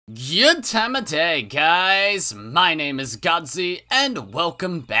Good time of day, guys! My name is Godzi, and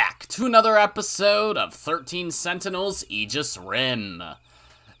welcome back to another episode of 13 Sentinels Aegis Rim.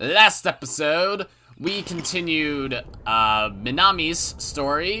 Last episode, we continued Minami's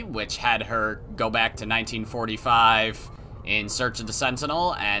story, which had her go back to 1945 in search of the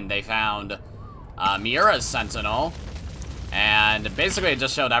Sentinel, and they found Miura's Sentinel, and basically it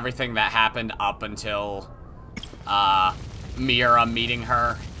just showed everything that happened up until Miura meeting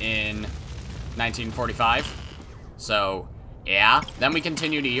her in 1945. So, yeah. Then we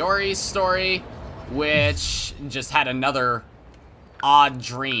continued Iori's story, which just had another odd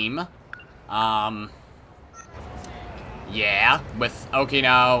dream. Yeah, with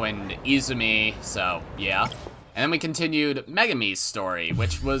Okino and Izumi, so, yeah. And then we continued Megami's story,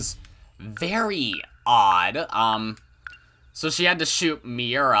 which was very odd. So she had to shoot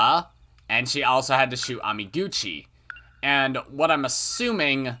Miura, and she also had to shoot Amiguchi. And what I'm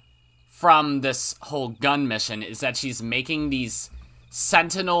assuming from this whole gun mission is that she's making these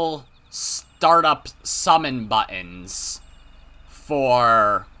Sentinel startup summon buttons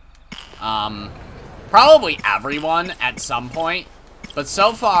for, probably everyone at some point. But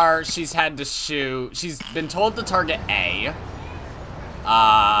so far, she's had to shoot, she's been told to target A,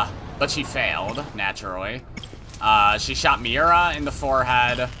 but she failed, naturally. She shot Miura in the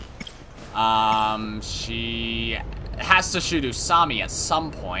forehead. She has to shoot Usami at some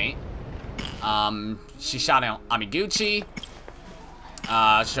point. She shot Amiguchi.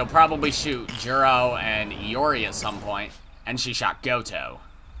 She'll probably shoot Juro and Iori at some point. And she shot Goto.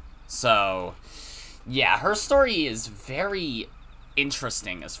 So, yeah, her story is very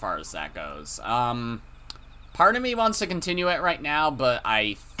interesting as far as that goes. Part of me wants to continue it right now, but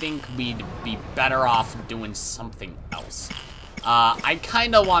I think we'd be better off doing something else. I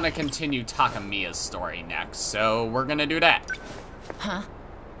kind of want to continue Takamiya's story next, so we're gonna do that. Huh?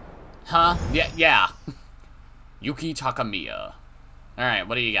 Huh? Yeah. Yuki Takamiya. Alright,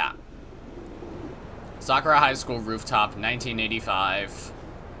 what do you got? Sakura High School rooftop, 1985.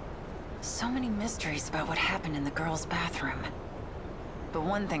 So many mysteries about what happened in the girls' bathroom. But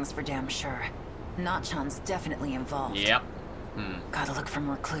one thing's for damn sure. Nachan's definitely involved. Yep. Gotta look for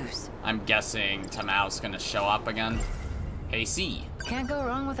more clues. I'm guessing Tamao's gonna show up again. Hey, C. Can't go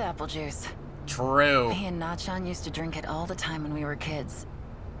wrong with apple juice. True. Me and Nachan used to drink it all the time when we were kids.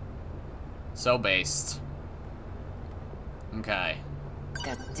 So based. Okay.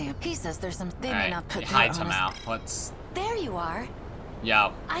 God damn. He says there's some they may Alright. not put Hi, their Tamao. What's... There you are.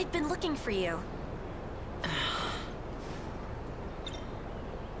 Yo. I've been looking for you.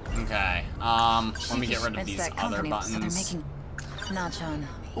 Okay. Let me get rid of It's these that other company, buttons. So they're making... Nachan.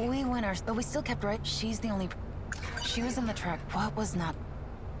 We win ours, but we still kept right. She's the only... She was in the track. What was not...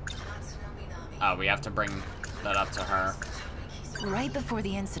 Oh, we have to bring that up to her. Right before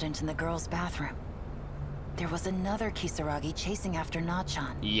the incident in the girls' bathroom, there was another Kisaragi chasing after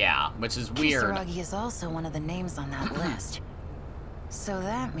Nachan. Yeah, which is weird. Kisaragi is also one of the names on that list. So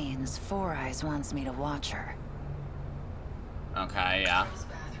that means Four Eyes wants me to watch her. Okay, yeah.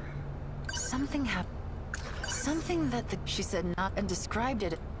 Something happened. Something that she said not and described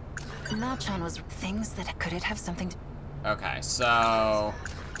it. Nachan was things that could it have something to... Okay, so...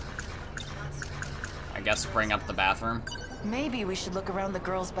 I guess bring up the bathroom. Maybe we should look around the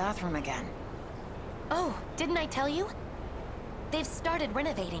girls' bathroom again. Oh, didn't I tell you? They've started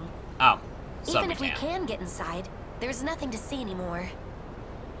renovating. Oh, so Even if we can get inside, there's nothing to see anymore.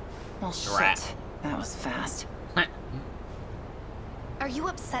 Well, Drat. shit. That was fast. Are you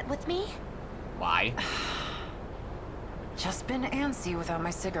upset with me? Why? Just been antsy without my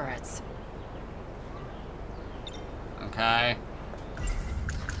cigarettes. Okay.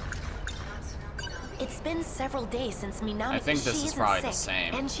 It's been several days since Minami... I think this she is isn't probably sick, the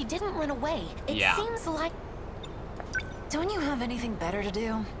same. and she didn't run away. It Yeah. seems like... Don't you have anything better to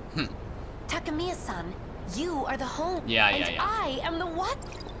do? Takamiya-san, you are the home. Yeah, and yeah. I am the what?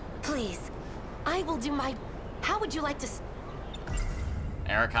 Please, I will do my... How would you like to...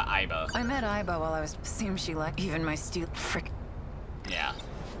 Erica Iba. I met Aiba while I was... Seems she liked even my steel... Frick. Yeah.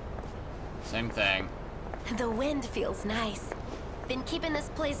 Same thing. The wind feels nice. Been keeping this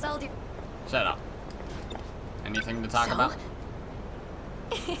place all day. Shut up. Anything to talk So? about?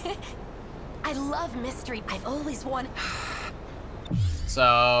 I love mystery. I've always wanted...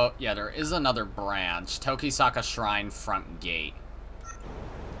 So, yeah, there is another branch. Tokisaka Shrine front gate.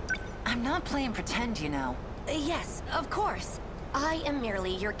 I'm not playing pretend, you know. Yes, of course. I am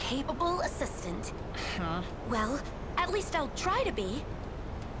merely your capable assistant. Huh? Well, at least I'll try to be.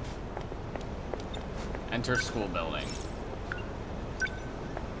 Enter school building.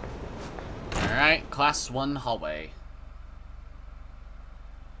 Alright, class 1 hallway.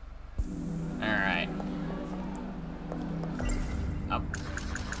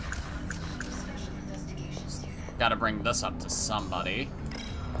 Gotta bring this up to somebody.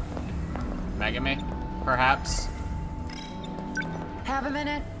 Megami, perhaps? Have a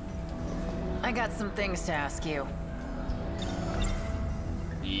minute? I got some things to ask you.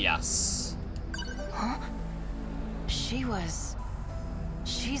 Yes. Huh? She's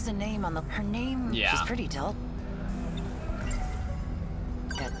a name on the... Her name Yeah. is pretty dull.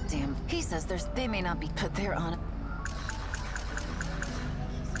 God damn. He says they may not be put there on...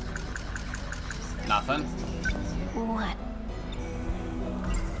 Nothing? What?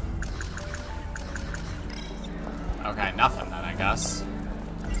 Okay, nothing then, I guess.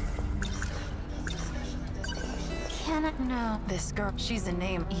 Can I... No, this girl, she's a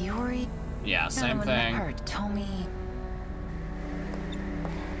name. Iori? Yeah, same no, thing. Her, Tomi...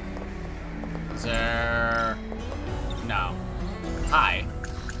 Is there... No. Hi.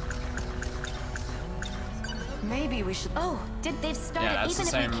 Maybe we should... Oh, they've started Yeah, that's even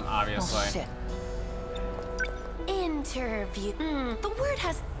the if same, we obviously. Oh, shit. Interview. The word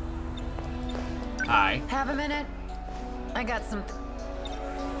has... Hi. Have a minute? I got some...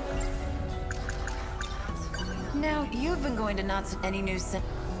 Now, you've been going to Natsuno... Any news since...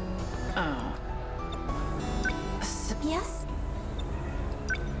 Oh. Yes?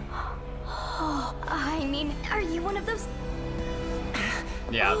 Oh, I mean, are you one of those...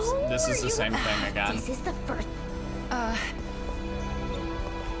 Yeah, Oh, this is are the you- same thing again. This is the first...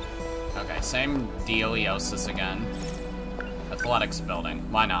 Okay, same Deliosis again. Athletics building.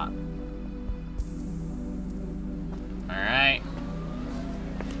 Why not? Alright.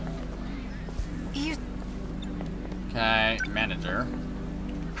 You... Okay, manager.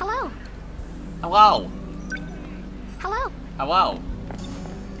 Hello? Hello! Hello? Hello!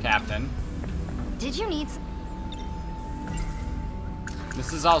 Captain. Did you need...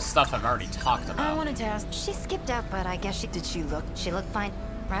 This is all stuff I've already talked I about. wanted to ask... She skipped out, but I guess she... Did she look... She looked fine,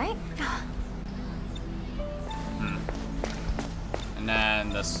 right? And then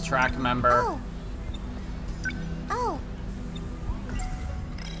this track member. Oh. Oh.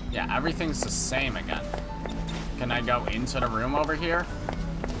 Yeah, everything's the same again. Can I go into the room over here?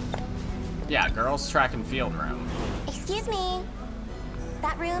 Yeah, girls' track and field room. Excuse me.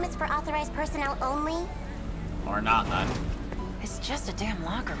 That room is for authorized personnel only? Or not, then. It's just a damn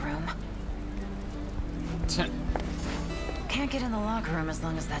locker room. Can't get in the locker room as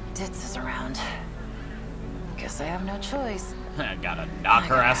long as that ditz is around. Guess I have no choice. Gotta knock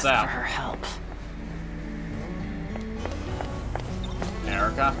her I ass gotta ask out. for her help.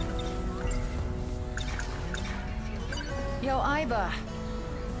 Erica? Yo, Aiba.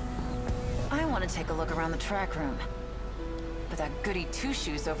 I want to take a look around the track room. But that goody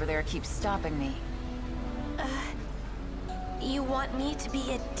two-shoes over there keeps stopping me. You want me to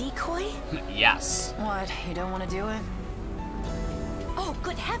be a decoy? Yes. What, you don't want to do it? Oh,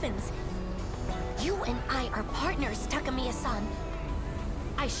 good heavens! You and I are partners, Takamiya-san.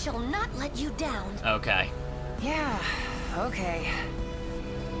 I shall not let you down. Okay. Yeah, okay.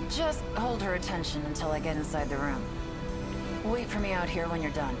 Just hold her attention until I get inside the room. Wait for me out here when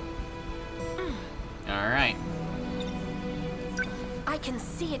you're done. Alright. I can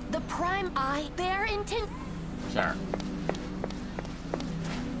see it. The prime eye, their intent. Sure.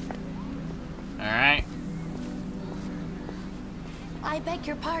 Alright. I beg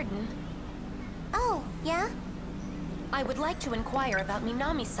your pardon. Oh, yeah? I would like to inquire about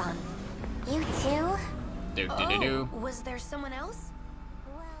Minami-san. You too? Do. Was there someone else?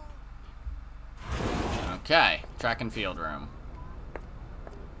 Okay. Track and field room.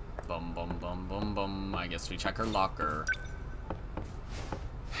 Boom, boom, boom, boom, boom. I guess we check her locker.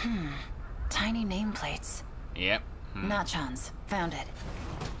 Tiny nameplates. Yep. Nachans. Found it.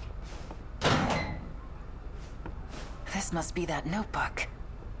 This must be that notebook.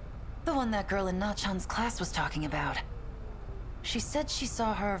 The one that girl in Nachan's class was talking about. She said she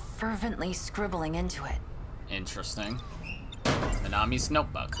saw her fervently scribbling into it. Interesting. Minami's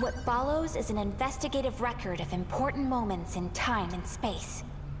notebook. What follows is an investigative record of important moments in time and space.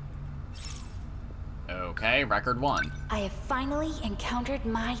 Okay, record 1. I have finally encountered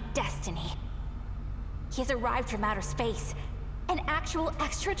my destiny. He has arrived from outer space, an actual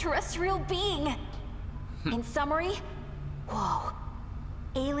extraterrestrial being. In summary, whoa,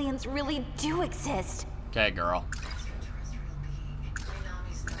 aliens really do exist. Okay, girl.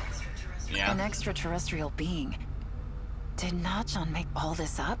 Yeah. An extraterrestrial being. Did Nachan make all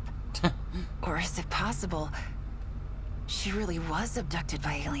this up? Or is it possible she really was abducted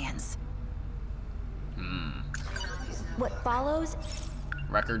by aliens? What follows,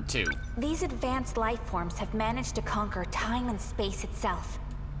 Record 2. these advanced life forms have managed to conquer time and space itself.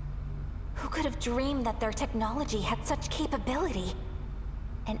 Who could have dreamed that their technology had such capability?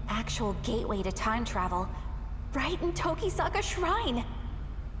 An actual gateway to time travel, right in Tokisaka Shrine.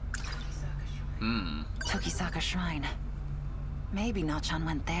 Tokisaka Shrine. Maybe Nachan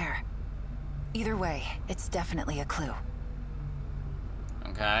went there. Either way, it's definitely a clue.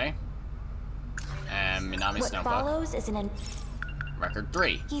 Okay. And Minami's What notebook. follows is Record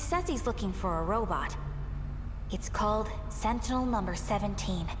 3. He says he's looking for a robot. It's called Sentinel number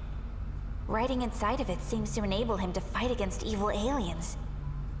 17. Writing inside of it seems to enable him to fight against evil aliens.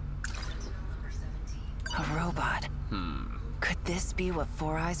 A robot. Could this be what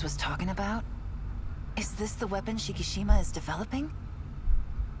Four Eyes was talking about? Is this the weapon Shikishima is developing?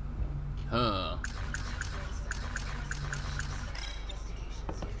 Huh.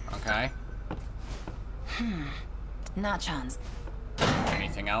 Okay. Nachan's.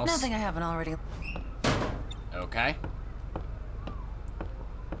 Anything else? Nothing I haven't already. Okay.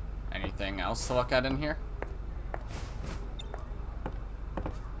 Anything else to look at in here?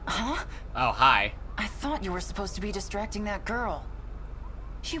 Huh? Oh, hi. I thought you were supposed to be distracting that girl.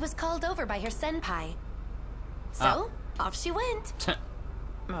 She was called over by her senpai. So, off she went.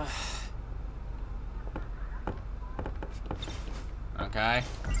 Ugh. Okay.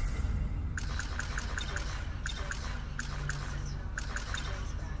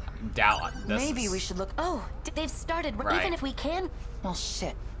 Doubt this. Maybe we should look. Oh, they've started. Right. Even if we can. Well,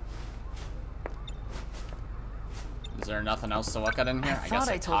 shit. Is there nothing else to look at in here? I guess thought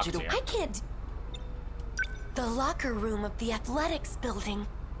I told talked you to- you. I can't. The locker room of the athletics building.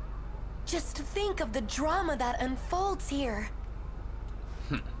 Just think of the drama that unfolds here.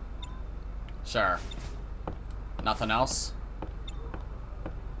 Sure. Nothing else?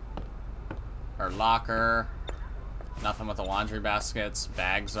 Her locker. Nothing with the laundry baskets.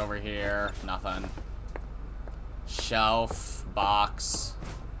 Bags over here. Nothing. Shelf. Box.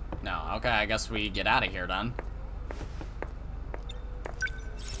 No. Okay, I guess we get out of here then.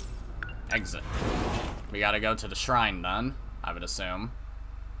 Exit. We gotta go to the shrine then, I would assume.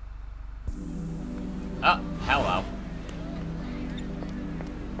 Oh, hello.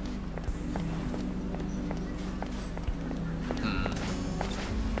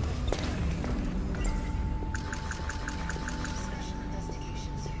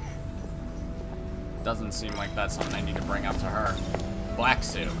 Doesn't seem like that's something I need to bring up to her. Black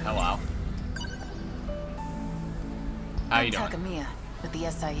suit, hello. How you doing? Takamiya, with the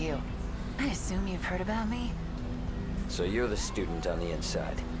SIU. I assume you've heard about me? So you're the student on the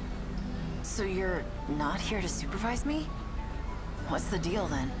inside. So you're not here to supervise me? What's the deal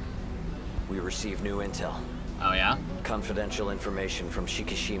then? We received new intel. Oh yeah? Confidential information from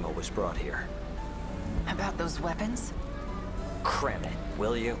Shikishima was brought here. About those weapons? Cram it,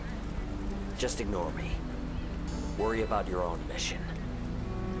 will you? Just ignore me. Worry about your own mission.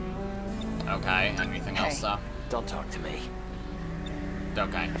 Okay, anything else though? Don't talk to me.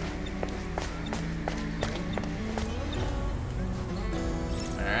 Okay.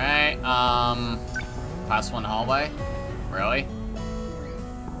 Alright, class 1 hallway? Really?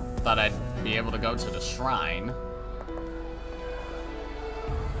 Thought I'd be able to go to the shrine.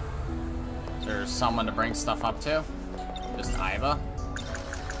 There's someone to bring stuff up to? Just Iva?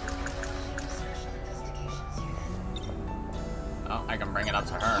 Oh, I can bring it up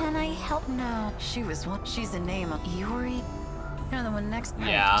to her. Can I help? No, she was one. She's a name. Iori? You know the one next?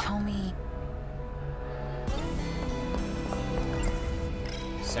 Yeah. Tomi.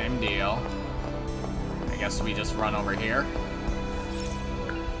 Same deal. I guess we just run over here.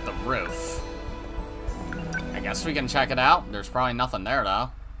 The roof. I guess we can check it out. There's probably nothing there, though.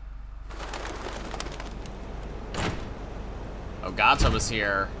 Ogata was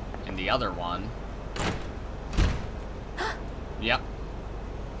here in the other one. Yep.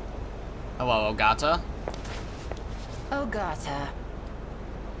 Hello, Ogata. Ogata.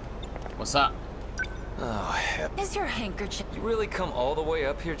 What's up? Oh, hep. Is your handkerchief? You really come all the way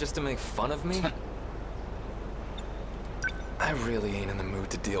up here just to make fun of me? I really ain't in the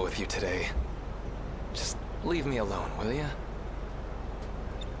mood to deal with you today. Just leave me alone, will ya?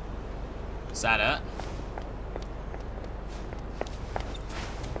 Is that it?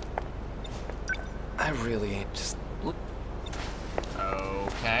 I really ain't just...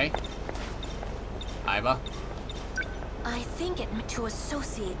 Okay. Iva? I think it meant to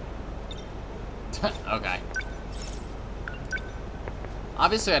associate. Okay.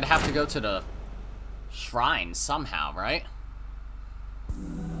 Obviously, I'd have to go to the shrine somehow, right?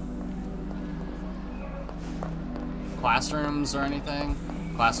 Classrooms or anything?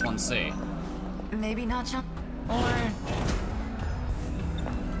 Class 1C. Maybe not jump. Or...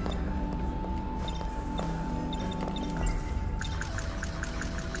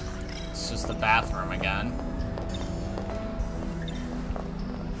 It's just the bathroom again.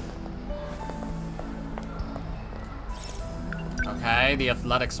 Okay, the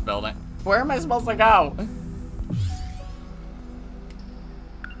athletics building. Where am I supposed to go?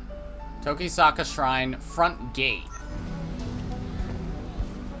 Tokisaka Shrine, front gate.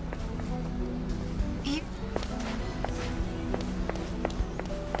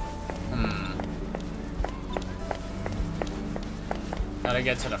 Gotta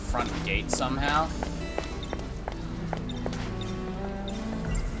get to the front gate somehow.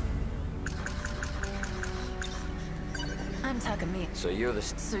 I'm Takamiya. So you're the...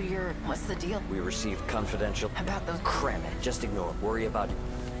 So you're... What's the deal? We received confidential... About those... Cram it. Just ignore. Worry about it.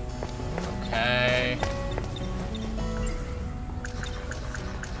 Okay.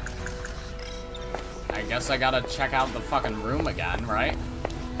 I guess I gotta check out the fucking room again, right?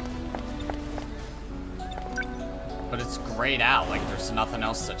 But it's grayed out, like there's nothing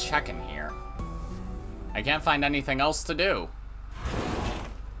else to check in here. I can't find anything else to do.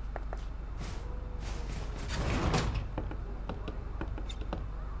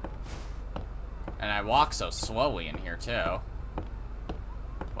 And I walk so slowly in here too.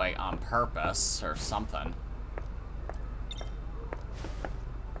 Like on purpose or something.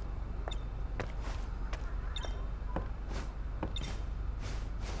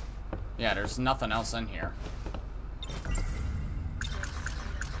 Yeah, there's nothing else in here.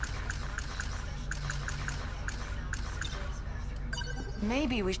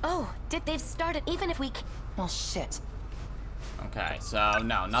 Maybe we... Oh, they've started, even if we... Well, shit. Okay, so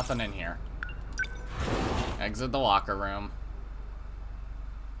no, nothing in here. Exit the locker room.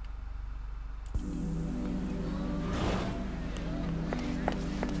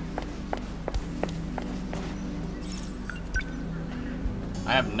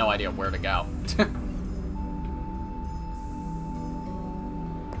 I have no idea where to go.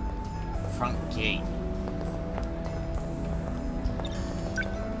 Front gate.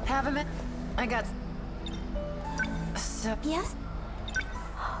 Have a minute. I got... So... Yes?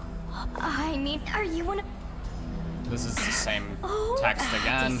 I mean, are you one of... This is the same Oh, text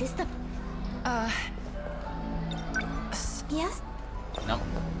again. This is the... Yes? Nope,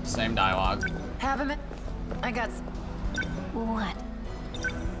 same dialogue. Have a minute. I got... What?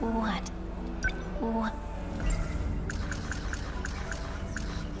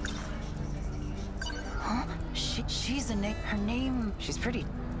 Huh? She's a name... Her name... She's pretty...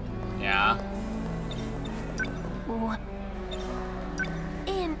 Yeah. What?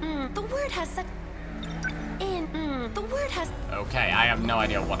 The word has such... the word has... Okay, I have no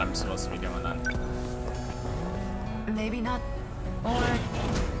idea what I'm supposed to be doing then. Maybe not... Or...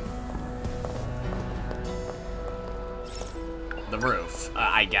 The roof,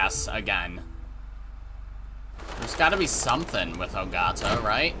 I guess, again. There's gotta be something with Ogata,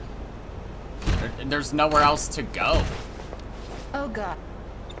 right? There's nowhere else to go. Oh, God.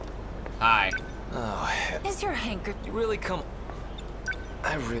 Hi. Oh, heck. Is your hanker... You really come...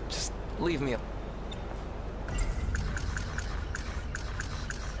 Just leave me...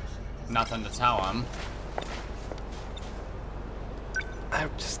 Nothing to tell him.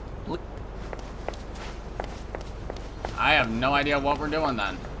 I have no idea what we're doing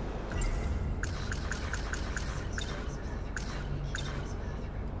then.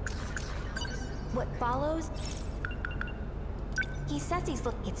 What follows? He says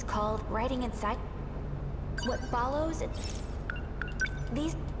it's called writing inside. What follows?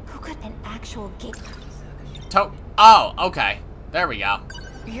 These who could an actual gate. Oh, okay. There we go.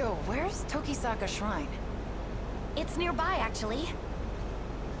 Yo, where's Tokisaka Shrine? It's nearby, actually.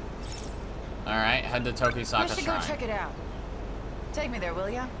 Alright, head to Tokisaka I should Shrine. go check it out. Take me there, will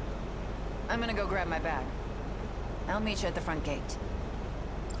ya? I'm gonna go grab my bag. I'll meet you at the front gate.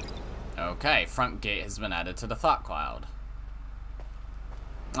 Okay, front gate has been added to the thought cloud.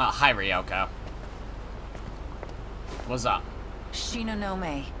 Oh, hi, Ryoko. What's up?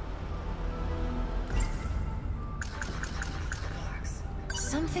 Shinonome.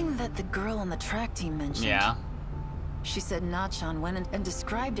 Something that the girl on the track team mentioned. Yeah. She said Nachan went and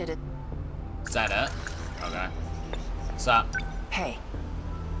described it. Is that it? Okay. What's up? Hey.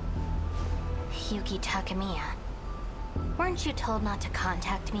 Yuki Takamiya. Weren't you told not to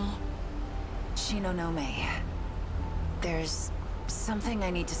contact me? Shinonome. There's something I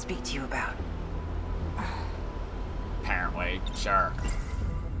need to speak to you about. Apparently, sure.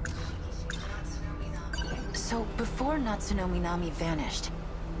 So, before Natsuno Minami vanished,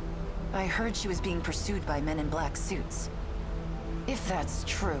 I heard she was being pursued by men in black suits. If that's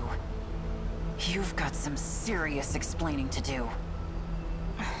true, you've got some serious explaining to do.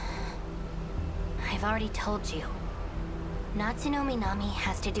 I've already told you. Natsuno Minami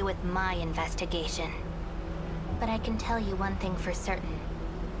has to do with my investigation. But I can tell you one thing for certain.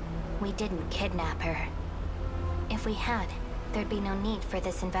 We didn't kidnap her. If we had, there'd be no need for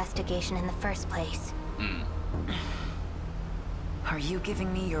this investigation in the first place. Are you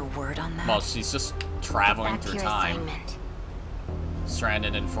giving me your word on that? Well, she's just traveling Back to through your time. assignment.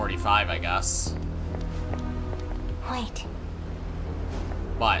 Stranded in 45, I guess. Wait,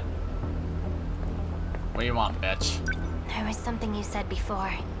 What? What do you want, bitch? there was something you said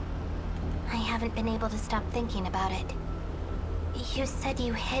before. I haven't been able to stop thinking about it. You said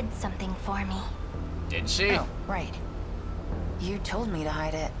you hid something for me. Did she? Oh, right. You told me to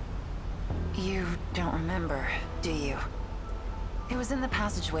hide it. You don't remember, do you? It was in the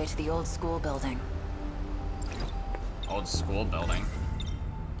passageway to the old school building. Old school building.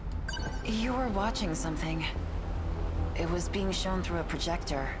 You were watching something. It was being shown through a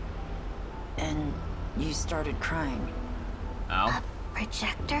projector. And you started crying. Oh?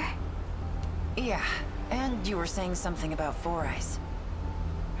 Projector? Yeah, and you were saying something about Four Eyes.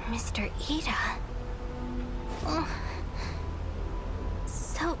 Mr. Ida. Ugh.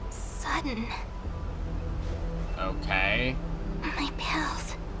 So sudden. Okay. My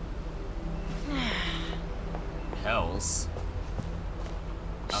pills. Pills?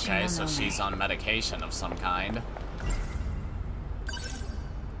 Okay, so Shinonome. she's on medication of some kind.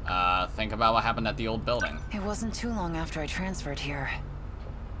 Think about what happened at the old building. It wasn't too long after I transferred here.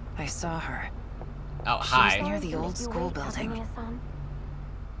 I saw her. Oh, She was hi. near the old school building.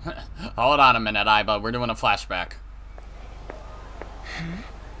 Hold on a minute, Iba. We're doing a flashback.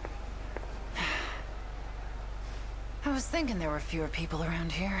 I was thinking there were fewer people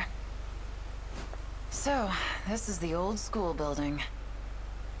around here. So, this is the old school building.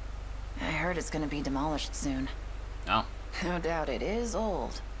 I heard it's gonna be demolished soon. Oh. No doubt it is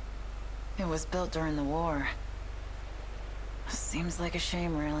old. It was built during the war. Seems like a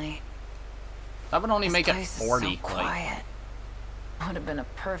shame, really. That would only This make it place 40. is so quiet. Would have been a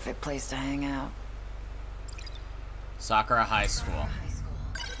perfect place to hang out. Sakura High School.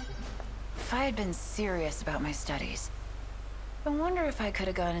 If I had been serious about my studies, I wonder if I could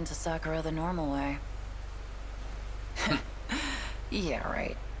have got into Sakura the normal way. Yeah,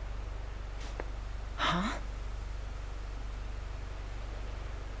 right. Huh?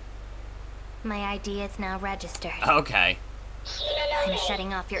 My ID is now registered. Okay. I'm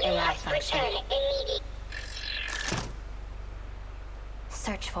shutting off your AI function.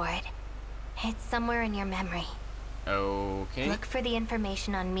 Search for it. It's somewhere in your memory. Okay. Look for the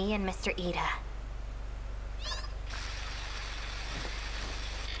information on me and Mr. Ida.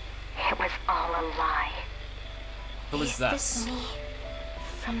 It was all a lie. Who is Is this? this me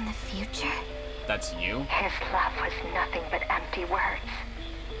from the future? That's you? His love was nothing but empty words.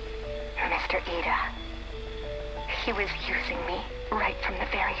 Mr. Ida. He was using me right from the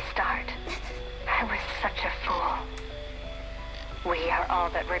very start. I was such a fool. We are all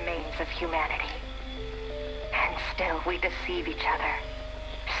that remains of humanity. And still we deceive each other.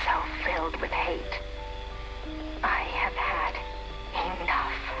 So filled with hate. I have had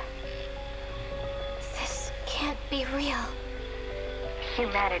enough. This can't be real.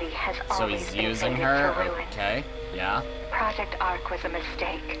 Humanity has So always he's been using fated her? for ruin. Okay. Yeah. Project Ark was a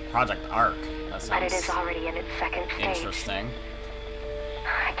mistake. Project Ark. That But it sounds is already in its second stage. interesting.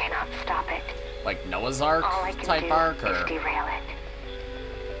 I cannot stop it. Like Noah's Ark All I can type do arc, is or? derail it.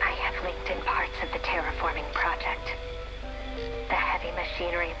 I have linked in parts of the terraforming project. The heavy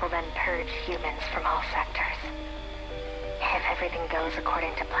machinery will then purge humans from all sectors. If everything goes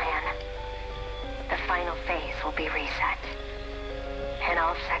according to plan, the final phase will be reset. And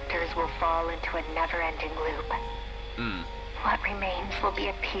all sectors will fall into a never-ending loop. What remains will be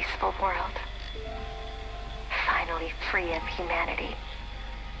a peaceful world. Finally free of humanity.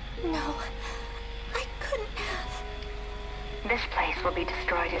 No, I couldn't have. This place will be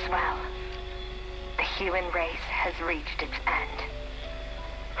destroyed as well. The human race has reached its end.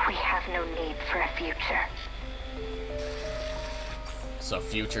 We have no need for a future. So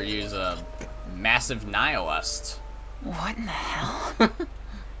future use a massive nihilist. What in the hell?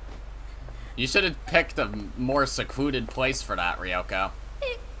 You should have picked a more secluded place for that, Ryoko.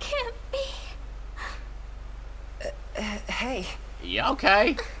 It can't be. Hey, Yeah,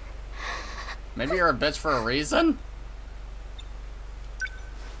 okay. Maybe you're a bitch for a reason?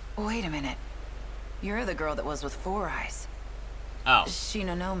 wait a minute. You're the girl that was with Four Eyes. Oh,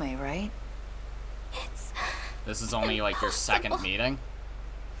 Shinonome, right? It's this is only like your second meeting?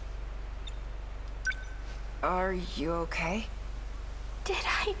 Are you okay? Did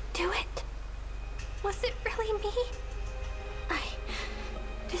I do it? Was it really me? I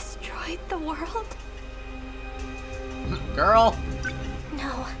destroyed the world? Girl?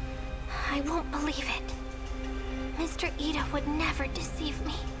 No, I won't believe it. Mr. Ida would never deceive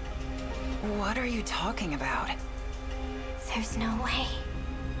me. What are you talking about? There's no way.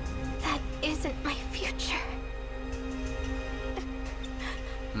 That isn't my future.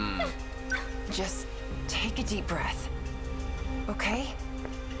 Just take a deep breath. Okay?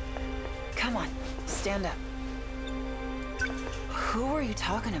 Come on, stand up. Who were you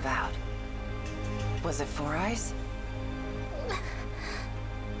talking about? Was it Four Eyes?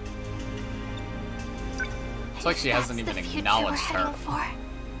 It's like she hasn't even acknowledged her.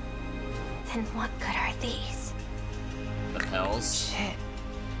 Then what good are these? The pills. Shit.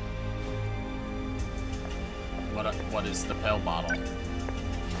 What is the pill bottle?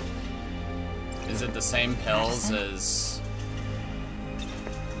 Is it the same pills as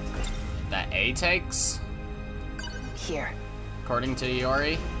that A takes? Here. According to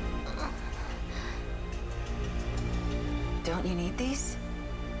Iori? Don't you need these?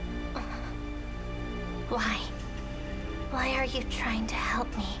 Why? Why are you trying to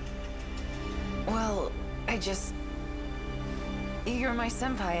help me? Well, you're my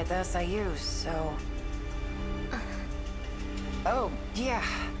senpai at the SIU, so... Oh, yeah.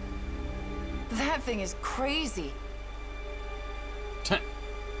 That thing is crazy.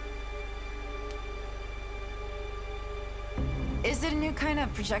 Is it a new kind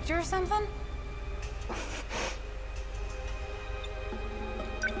of projector or something?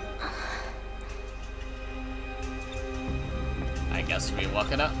 I guess we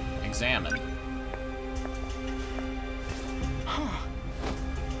look it up. Examine. Huh.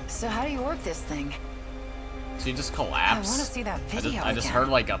 So how do you work this thing? So you just collapse? I want to see that video I just heard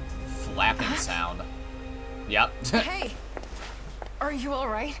like a flapping sound. Yep. Hey! Are you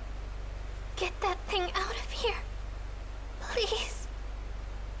alright? Get that thing out of here. Please.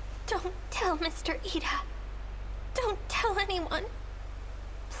 Don't tell Mr. Ida. Don't tell anyone.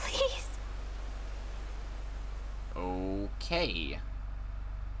 Please. Okay.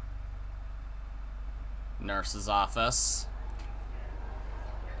 Nurse's office.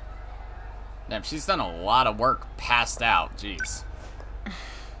 Damn, she's done a lot of work passed out. Jeez.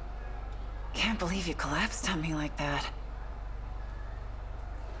 Can't believe you collapsed on me like that.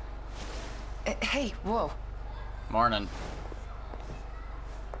 Hey, whoa. Morning.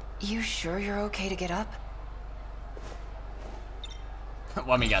 You sure you're okay to get up?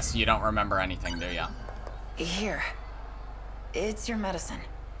 Let me guess, you don't remember anything, do ya? Here. It's your medicine.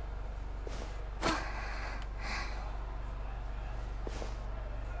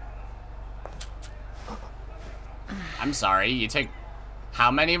 I'm sorry, you take...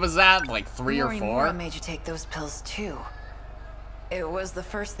 How many was that? Like 3 or 4? Mora made you take those pills too. It was the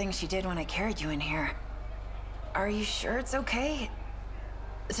first thing she did when I carried you in here. Are you sure it's okay?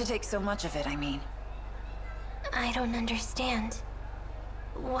 To take so much of it, I mean. I don't understand.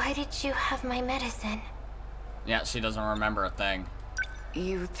 Why did you have my medicine? Yeah, she doesn't remember a thing.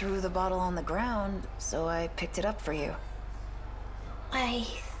 You threw the bottle on the ground, so I picked it up for you. I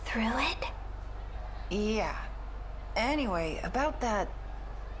threw it? Yeah. Anyway, about that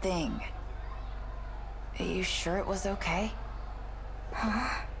thing. Are you sure it was okay?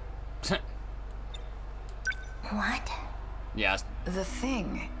 Huh? What? Yes. The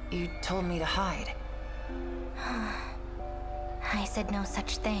thing you told me to hide. I said no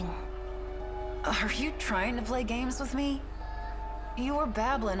such thing. Are you trying to play games with me? You were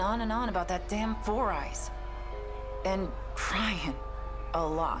babbling on and on about that damn Four Eyes. And crying. A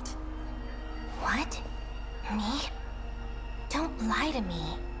lot. What? Me? Don't lie to me.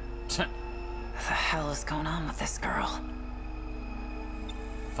 The hell is going on with this girl?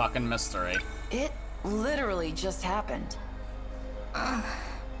 Fucking mystery. It literally just happened.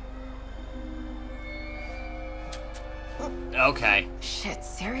 Okay. Shit,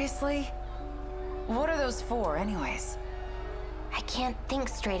 seriously? What are those for, anyways? I can't think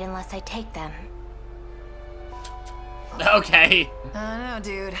straight unless I take them. Okay. I don't know,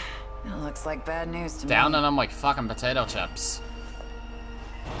 dude. It looks like bad news to me. Down on them like fucking potato chips.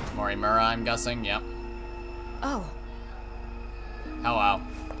 Morimura, I'm guessing. Yep. Oh, Hello.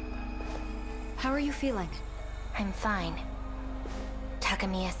 how are you feeling? I'm fine.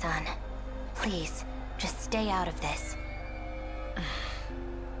 Takamiya-san, please, just stay out of this.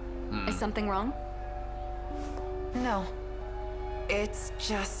 Is something wrong? No. It's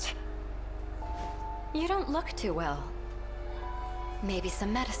just... You don't look too well. Maybe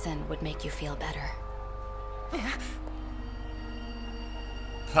some medicine would make you feel better.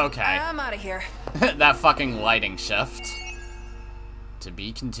 Okay. I'm out of here. That fucking lighting shift. To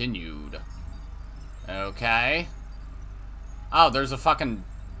be continued. Okay. Oh, there's a fucking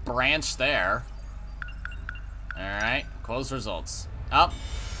branch there. Alright, close results. Oh.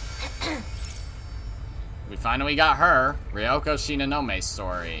 We finally got her. Ryoko Shinanome's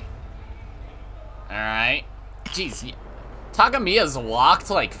story. Alright. Jeez. Takamiya's locked,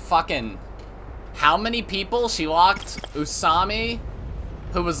 like, fucking... How many people? She locked Usami,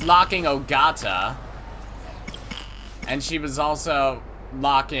 who was locking Ogata. And she was also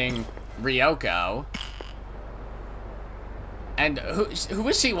locking Ryoko. And who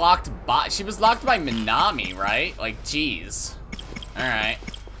was she locked by? She was locked by Minami, right? Like, jeez. Alright.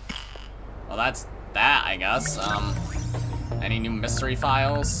 Well, that's that, I guess. Any new mystery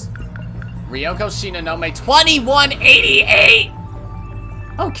files? Ryoko Shinonome 2188!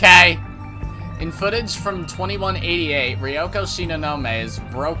 Okay. In footage from 2188, Ryoko Shinonome is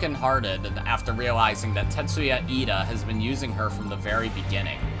brokenhearted after realizing that Tetsuya Ida has been using her from the very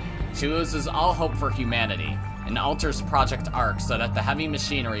beginning. She loses all hope for humanity and alters Project Arc so that the heavy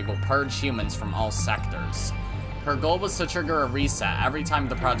machinery will purge humans from all sectors. Her goal was to trigger a reset every time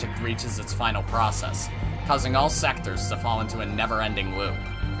the project reaches its final process, causing all sectors to fall into a never-ending loop.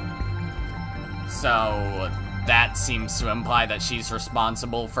 So, that seems to imply that she's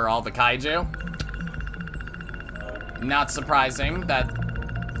responsible for all the kaiju. Not surprising that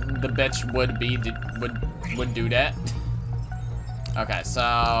the bitch would do that. Okay,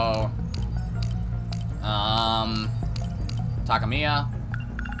 so Takamiya,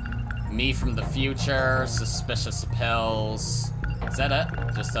 me from the future, suspicious pills. Is that it?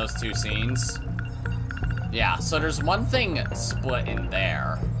 Just those two scenes? Yeah, so there's one thing split in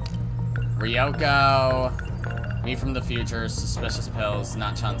there. Ryoko, me from the future, suspicious pills,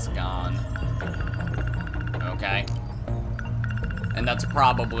 not chance gone. Okay. And that's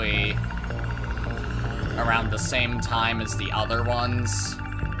probably around the same time as the other ones.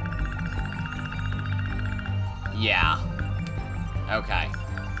 Yeah. Okay.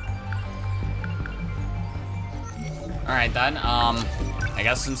 Alright then, I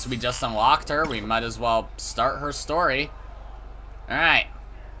guess since we just unlocked her, we might as well start her story. Alright.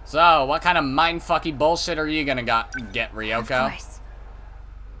 So, what kind of mindfucky bullshit are you gonna get, Ryoko? Of course.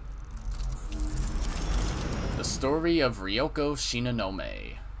 The story of Ryoko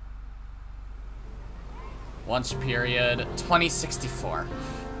Shinonome. Launch period 2064. Of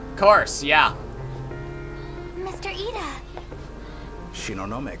course, yeah. Mr. Ida.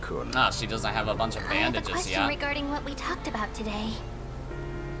 Shinonome-kun. Oh, she doesn't have a bunch of I have a bandages question yet. regarding what we talked about today.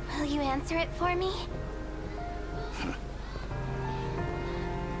 Will you answer it for me?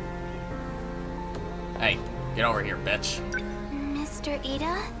 Hey, get over here, bitch. Mr.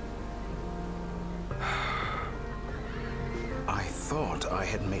 Ida? I thought I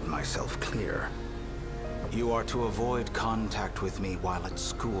had made myself clear. You are to avoid contact with me while at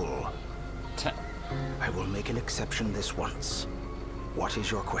school. I will make an exception this once. What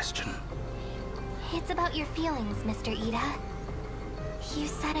is your question? It's about your feelings, Mr. Ida. You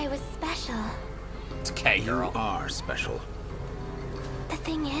said I was special. It's okay, girl. You are special. The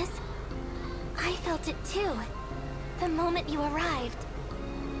thing is, I felt it too. The moment you arrived.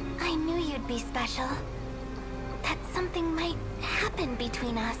 I knew you'd be special. That something might happen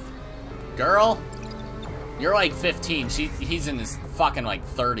between us. Girl, you're like 15. He's in his fucking like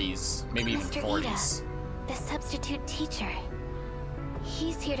 30s, maybe even Mr. 40s. Ida, the substitute teacher.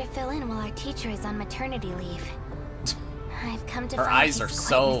 He's here to fill in while our teacher is on maternity leave. I've come to Her find eyes he's are quite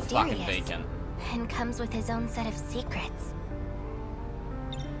so fucking mysterious vacant. and comes with his own set of secrets.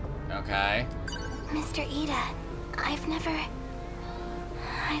 Okay. Mr. Ida, I've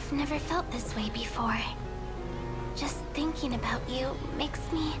never felt this way before. Just thinking about you makes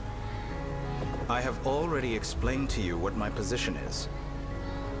me... I have already explained to you what my position is.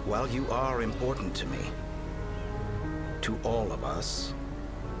 While you are important to me, to all of us,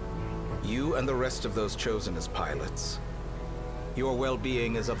 you and the rest of those chosen as pilots, your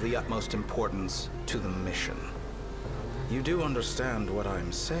well-being is of the utmost importance to the mission. You do understand what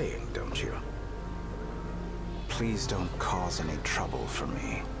I'm saying, don't you? Please don't cause any trouble for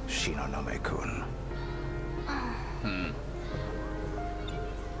me, Shinonome-kun.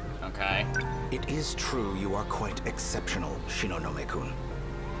 Okay. It is true you are quite exceptional, Shinonome-kun.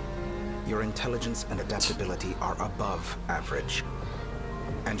 Your intelligence and adaptability are above average,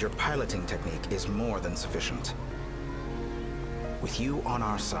 and your piloting technique is more than sufficient. With you on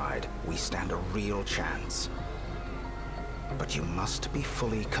our side, we stand a real chance. But you must be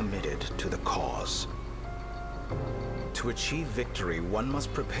fully committed to the cause. To achieve victory, one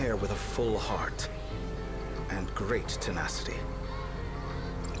must prepare with a full heart and great tenacity.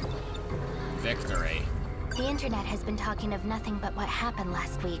 Victory. The internet has been talking of nothing but what happened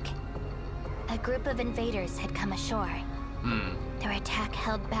last week. A group of invaders had come ashore. Their attack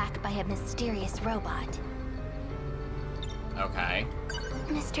held back by a mysterious robot. Okay.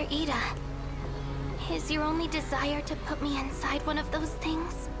 Mr. Ida, is your only desire to put me inside one of those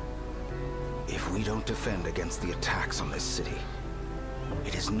things? If if we don't defend against the attacks on this city,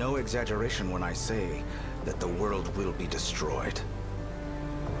 it is no exaggeration when I say that the world will be destroyed.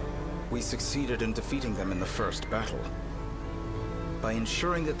 We succeeded in defeating them in the first battle. By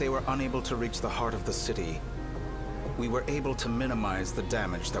ensuring that they were unable to reach the heart of the city, we were able to minimize the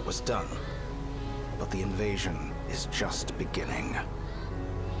damage that was done. But the invasion is just beginning.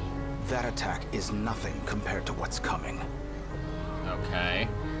 That attack is nothing compared to what's coming. Okay.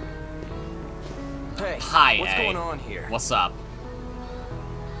 Hey, hi, what's A. going on here? What's up?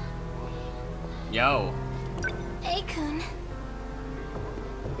 Yo. Akun.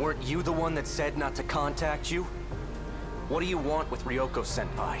 Weren't you the one that said not to contact you? What do you want with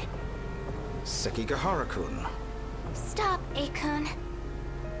Ryoko-senpai? Sekigahara-kun. Stop, Akun.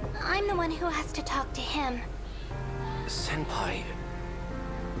 I'm the one who has to talk to him. Senpai...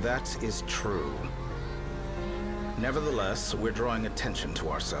 That is true. Nevertheless, we're drawing attention to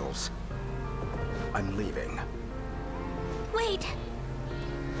ourselves. I'm leaving. Wait.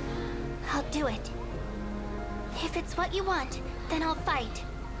 I'll do it. If it's what you want, then I'll fight.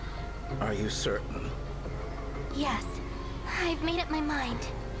 Are you certain? Yes. I've made up my mind.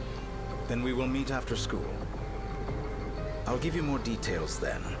 Then we will meet after school. I'll give you more details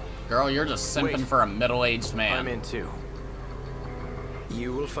then. Girl, you're just simping Wait. for a middle-aged man. I'm in too.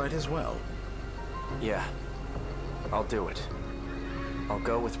 You will fight as well. Yeah. I'll do it. I'll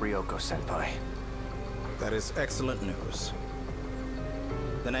go with Ryoko-senpai. That is excellent news.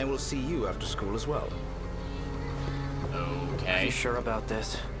 Then I will see you after school as well. Are Okay. you sure about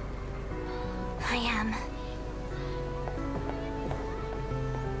this? I am.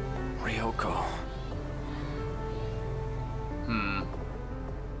 Ryoko...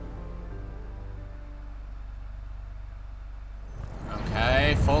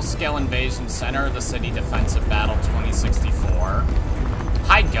 Okay, full-scale invasion center, the city defensive battle 2064.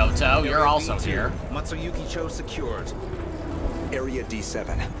 Hi, Goto, you're also here. Matsuyuki Cho secured. Area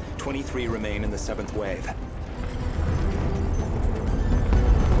D7. 23 remain in the 7th wave.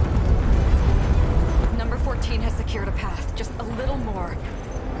 Number 14 has secured a path. Just a little more.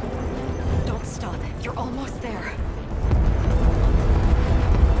 Don't stop. You're almost there.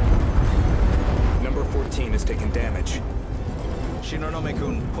 Number 14 has taken damage.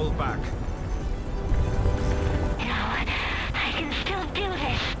 Shinonome-kun, pull back. No, I can still do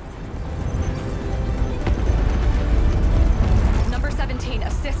this. Number 17,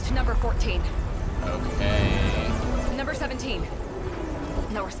 assist number 14. Okay. Number 17.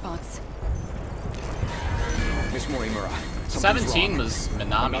 No response. Miss Morimura, 17 wrong. was I'm Minami's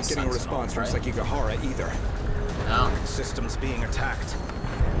not getting a Sentinel, response right? from Sekigahara either. No. Systems being attacked.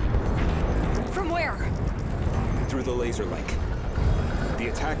 From where? Through the laser link. The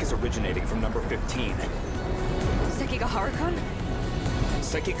attack is originating from number 15. Sekigahara-kun?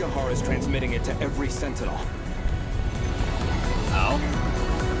 Sekigahara is transmitting it to every Sentinel. Oh.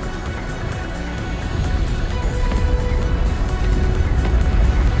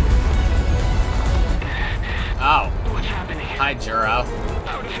 Oh. What's happening? Hi, Juro.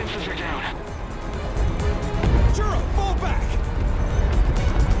 Our defenses are down. Juro, fall back!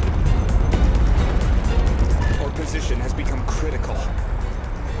 Our position has become critical.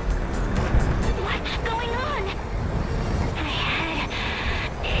 What's going on? My head...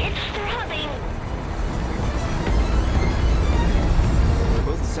 it's throbbing.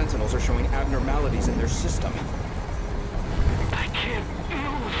 Both Sentinels are showing abnormalities in their system. I can't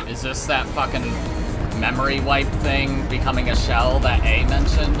move. Is this that fucking memory wipe thing becoming a shell that A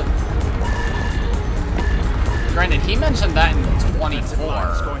mentioned? Granted, he mentioned that in It's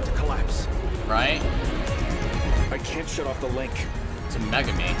 24, going to collapse. right? I can't shut off the link. To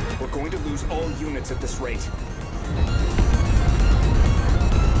Megami. We're going to lose all units at this rate.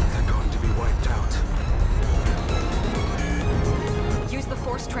 They're going to be wiped out. Use the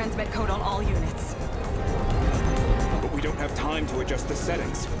force transmit code on all units. But we don't have time to adjust the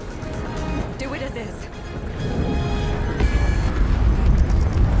settings. Do it as is.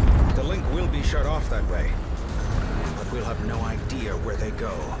 The link will be shut off that way. But we'll have no idea where they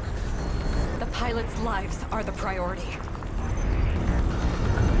go. The pilots' lives are the priority.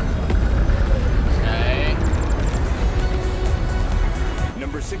 Okay.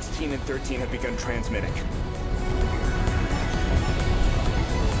 Number 16 and 13 have begun transmitting.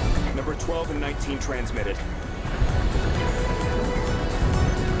 Number 12 and 19 transmitted.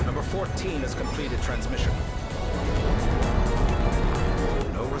 Number 14 has completed transmission.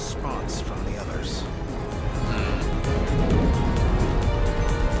 No response from the others.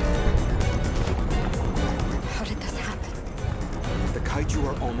 How did this happen? The kaiju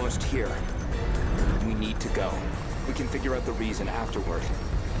are almost here. We need to go. We can figure out the reason afterward.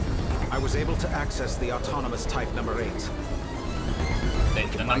 I was able to access the autonomous type number 8.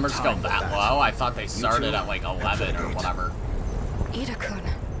 The numbers go that low? I thought they started at like 11 or whatever. Ida-kun.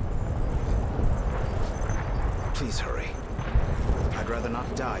 Please hurry. I'd rather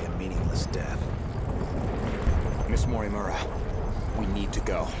not die a meaningless death. Miss Morimura, we need to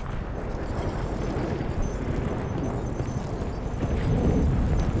go.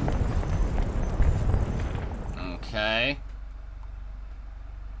 Okay.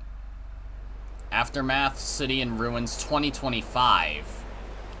 Aftermath, City in Ruins 2025.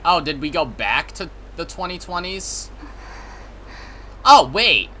 Oh, did we go back to the 2020s? Oh,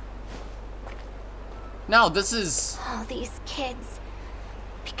 wait. No, this is... All these kids.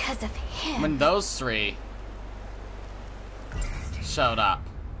 Because of him. When those three showed up.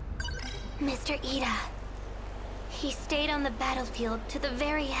 Mr. Ida. He stayed on the battlefield to the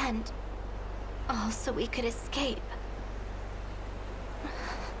very end. All so we could escape.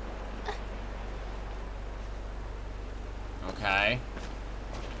 Okay.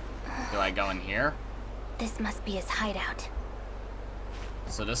 Do I go in here? This must be his hideout.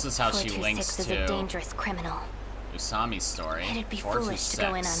 So this is how she links 426 is to a dangerous criminal. Usami's story. It'd be foolish to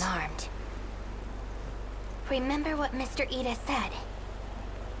go in unarmed. Remember what Mr. Ida said.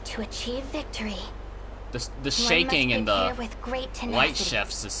 To achieve victory, the shaking and the with great light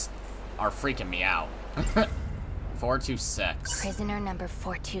shifts are freaking me out. 426. Prisoner number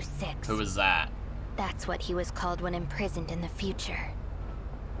 426. Who is that? That's what he was called when imprisoned in the future.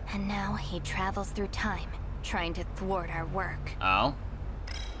 And now he travels through time, trying to thwart our work. Oh?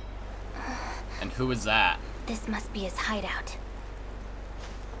 And who is that? This must be his hideout.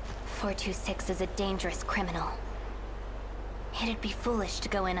 426 is a dangerous criminal. It'd be foolish to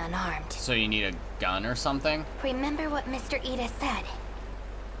go in unarmed. So you need a gun or something? Remember what Mr. Ida said.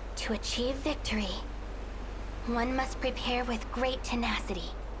 To achieve victory, one must prepare with great tenacity.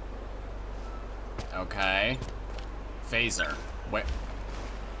 Okay. Phaser. Where?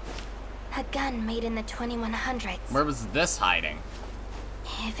 A gun made in the 2100s. Where was this hiding?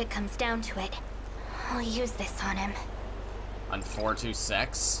 If it comes down to it, I'll use this on him. On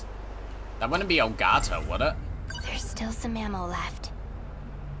 426? That wouldn't be Ogata, would it? There's still some ammo left.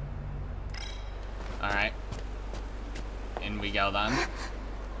 Alright. In we go then.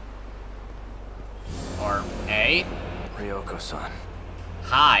 Or A? Ryoko-san.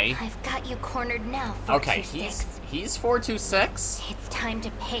 Hi. I've got you cornered now, 426. Okay, he's 426? It's time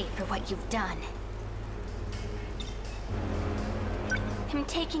to pay for what you've done. I'm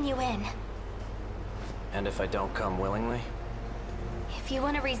taking you in. And if I don't come willingly? If you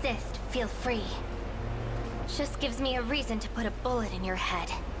want to resist, feel free. Just gives me a reason to put a bullet in your head.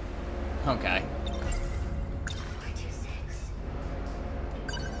 Okay. 426.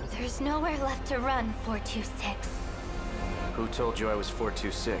 There's nowhere left to run, 426. Who told you I was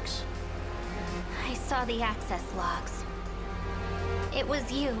 426? I saw the access logs. It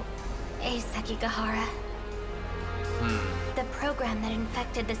was you, Sekigahara. The program that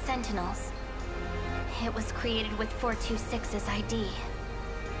infected the Sentinels. It was created with 426's ID.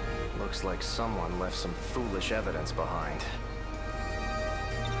 Looks like someone left some foolish evidence behind.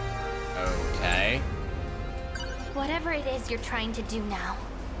 Okay. Whatever it is you're trying to do now,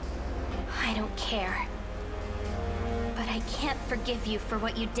 I don't care. But I can't forgive you for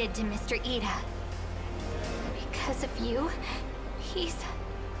what you did to Mr. Ida. Because of you, he's...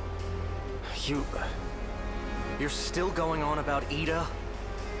 You're still going on about Ida?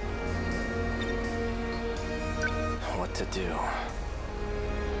 What to do?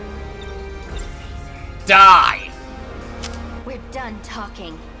 Die! We're done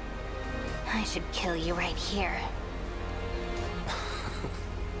talking. I should kill you right here.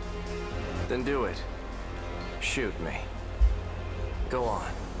 Then do it. Shoot me. Go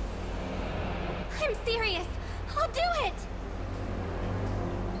on. I'm serious. I'll do it!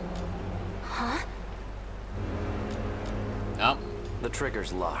 Huh? Oh. The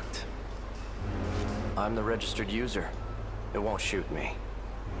trigger's locked. I'm the registered user. It won't shoot me.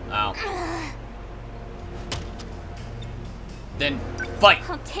 Oh. Then fight!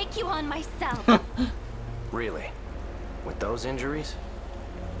 I'll take you on myself. Really? With those injuries?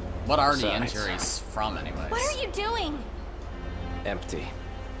 What are the Besides. injuries from anyways? What are you doing? Empty.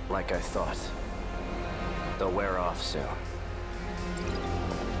 Like I thought. They'll wear off soon.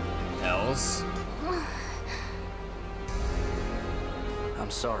 Pills? I'm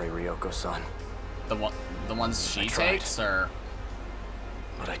sorry, Ryoko-san. The ones she takes, or?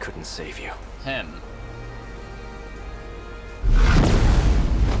 But I couldn't save you. Him.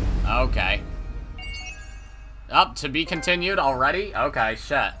 Okay. Up to be continued already? Okay,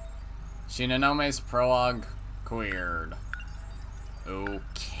 shit. Shinanome's prologue queered.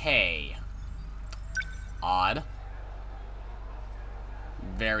 Okay. Odd.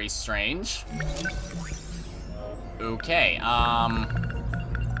 Very strange. Okay,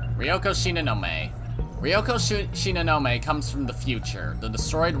 Ryoko Shinonome. Ryoko Shinonome comes from the future, the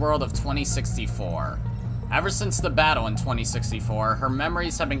destroyed world of 2064. Ever since the battle in 2064, her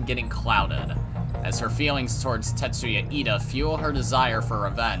memories have been getting clouded. As her feelings towards Tetsuya Ida fuel her desire for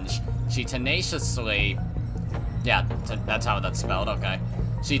revenge, she tenaciously... Yeah, that's how that's spelled, okay.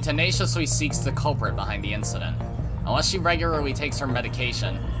 She tenaciously seeks the culprit behind the incident. Unless she regularly takes her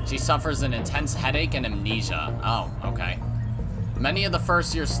medication, she suffers an intense headache and amnesia. Oh, okay. Many of the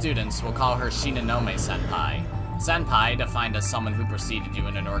first-year students will call her Shinonome Senpai. Senpai, defined as someone who preceded you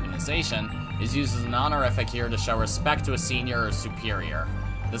in an organization, is used as an honorific here to show respect to a senior or superior.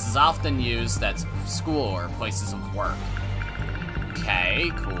 This is often used at school or places of work.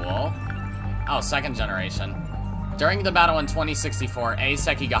 Okay, cool. Oh, second generation. During the battle in 2064, A.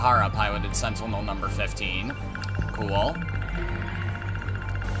 Sekigahara piloted Sentinel number 15. Cool.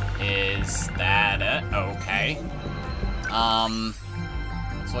 Is that it? Okay.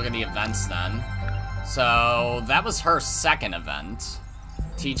 Let's look at the events then. So, that was her second event.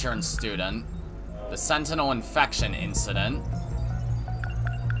 Teacher and student. The Sentinel infection incident.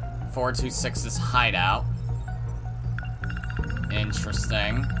 426's hideout.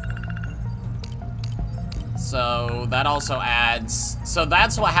 Interesting. So, that also adds... So,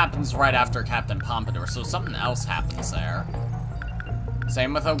 that's what happens right after Captain Pompadour. So, something else happens there.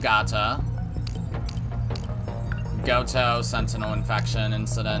 Same with Ogata. Goto, Sentinel infection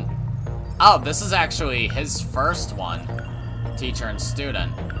incident. Oh, this is actually his first one. Teacher and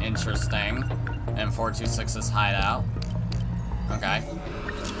student. Interesting. And 426's hideout. Okay.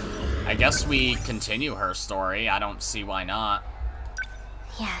 I guess we continue her story. I don't see why not.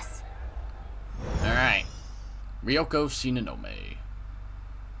 Yes. Alright. Ryoko Shinonome.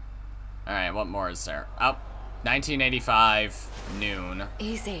 Alright, what more is there? Oh, 1985, noon.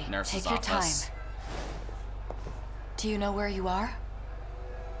 Easy. Nurse's Take your office. time. Do you know where you are?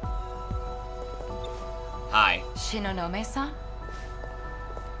 Hi. Shinonome-san?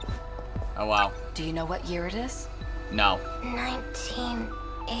 Oh, wow. Do you know what year it is? No.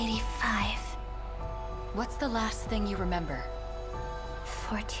 1985. What's the last thing you remember?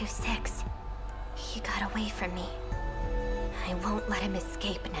 426. He got away from me. I won't let him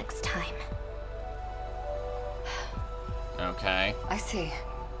escape next time. Okay. I see.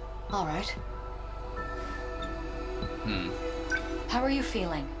 All right. How are you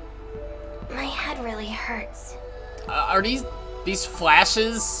feeling? My head really hurts. Are these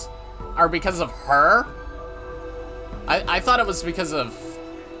flashes are because of her? I thought it was because of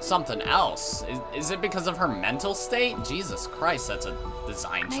something else. Is it because of her mental state? Jesus Christ, that's a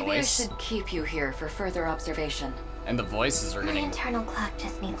design choice. Maybe I should keep you here for further observation. And the voices are My getting internal clock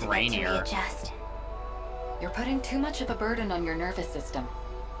just needs a bit to grainier. readjust. You're putting too much of a burden on your nervous system.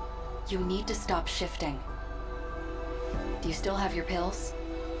 You need to stop shifting. Do you still have your pills?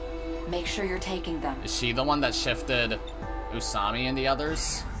 Make sure you're taking them. Is she the one that shifted Usami and the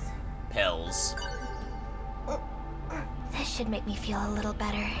others? Pills. This should make me feel a little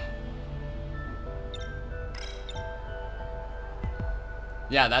better.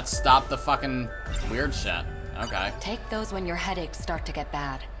 Yeah, that stopped the fucking weird shit. Okay. Take those when your headaches start to get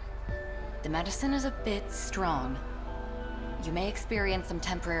bad. The medicine is a bit strong. You may experience some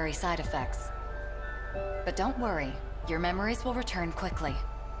temporary side effects. But don't worry, your memories will return quickly.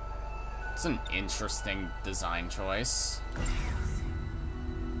 It's an interesting design choice.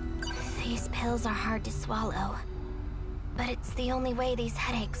 These pills are hard to swallow. But it's the only way these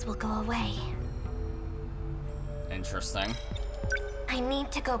headaches will go away. Interesting. I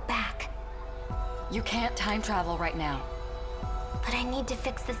need to go back. You can't time travel right now. But I need to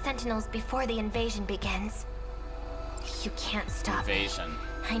fix the Sentinels before the invasion begins. You can't stop me. Invasion.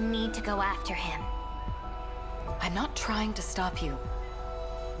 I need to go after him. I'm not trying to stop you.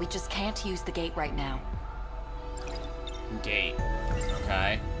 We just can't use the gate right now. Gate.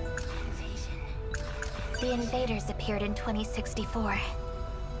 Okay. The invaders appeared in 2064.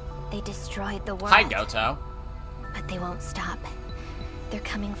 They destroyed the world. Hi, Goto. But they won't stop. They're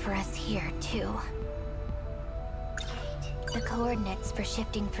coming for us here, too. The coordinates for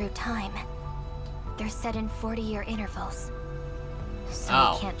shifting through time. They're set in 40-year intervals.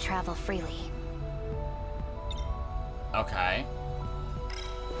 So we can't travel freely. Okay.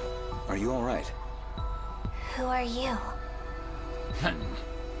 Are you all right? Who are you?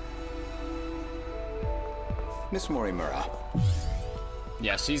 Miss Morimura.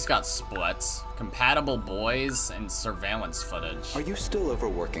 Yeah, she's got splits. Compatible boys and surveillance footage. Are you still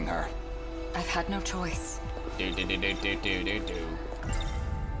overworking her? I've had no choice. Do.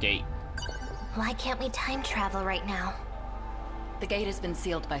 Gate. Why can't we time travel right now? The gate has been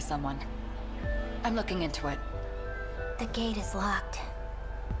sealed by someone. I'm looking into it. The gate is locked.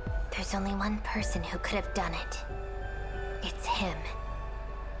 There's only one person who could have done it. It's him.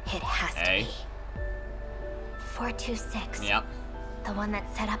 It has to be. 426. Yep. The one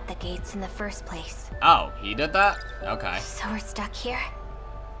that set up the gates in the first place. Oh, he did that? Okay. So we're stuck here?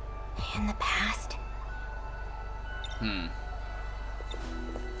 In the past?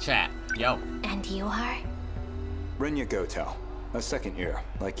 Chat. Yo. And you are? Renya Goto, a second year,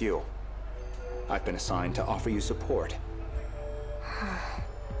 like you. I've been assigned to offer you support.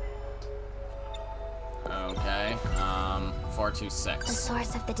 Okay, 426. The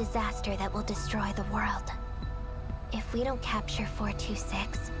source of the disaster that will destroy the world. If we don't capture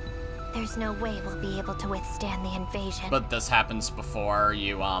 426, there's no way we'll be able to withstand the invasion. But this happens before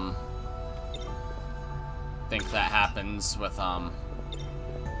you, think that happens with,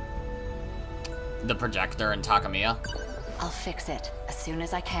 the projector and Takamiya? I'll fix it as soon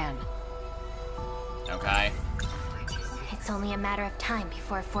as I can. Okay. It's only a matter of time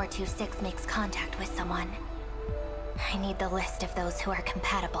before 426 makes contact with someone. I need the list of those who are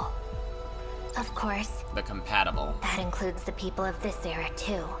compatible. Of course. The compatible. That includes the people of this era,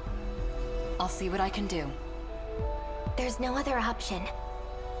 too. I'll see what I can do. There's no other option.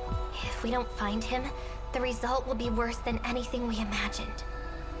 If we don't find him, the result will be worse than anything we imagined.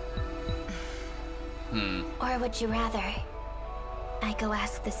 Or would you rather I go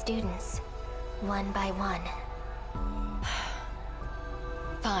ask the students, one by one?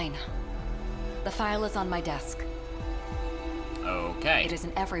 Fine. The file is on my desk. Okay. It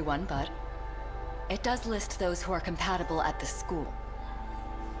isn't everyone, but it does list those who are compatible at the school.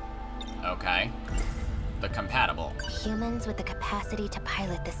 Okay. The compatible. Humans with the capacity to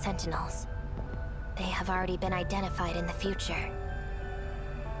pilot the Sentinels. They have already been identified in the future.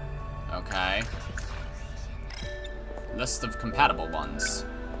 Okay. List of compatible ones.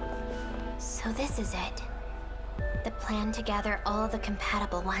 So this is it. The plan to gather all the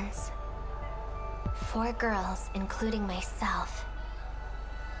compatible ones. 4 girls, including myself.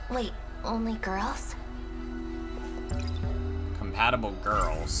 Wait, only girls? Compatible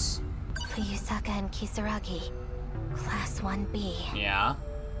girls. Fuyusaka and Kisaragi, Class 1B. Yeah.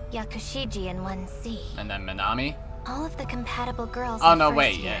 Yakushiji in 1C. And then Minami? All of the compatible girls. Oh, no,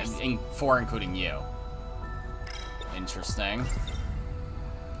 wait. Yeah, 4 including you. Interesting.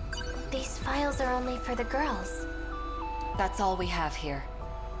 These files are only for the girls. That's all we have here.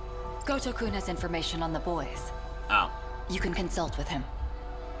 Goto-kun has information on the boys. Oh. You can consult with him.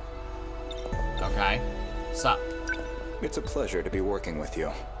 Okay. Sup? It's a pleasure to be working with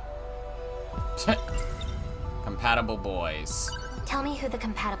you. Compatible boys. Tell me who the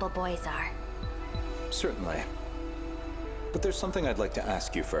compatible boys are. Certainly. But there's something I'd like to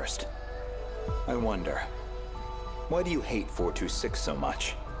ask you first. I wonder, why do you hate 426 so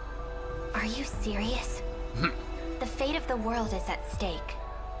much? Are you serious? The fate of the world is at stake.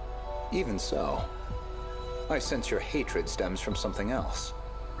 Even so, I sense your hatred stems from something else.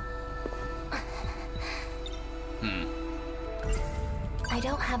 I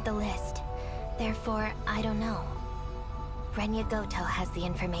don't have the list. Therefore, I don't know. Renya Goto has the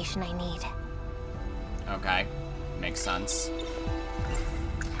information I need. Okay. Makes sense.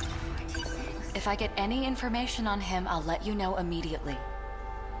 If I get any information on him, I'll let you know immediately.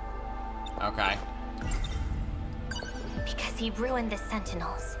 Okay. Because he ruined the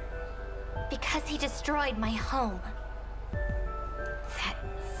Sentinels. Because he destroyed my home. That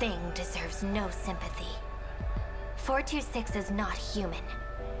thing deserves no sympathy. 426 is not human.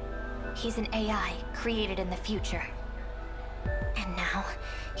 He's an AI created in the future. And now,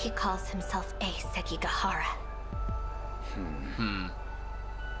 he calls himself a Sekigahara.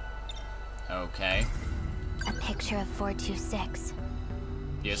 Okay. A picture of 426.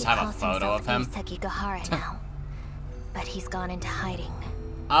 You just have a photo of him? Sekigahara now. But he's gone into hiding.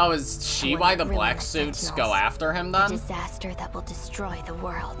 Oh, is she why the black suits go after him then? A disaster that will destroy the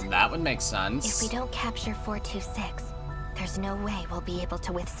world. That would make sense. If we don't capture 426, there's no way we'll be able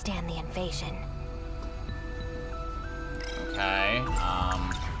to withstand the invasion. Okay,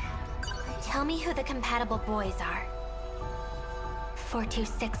 Tell me who the compatible boys are.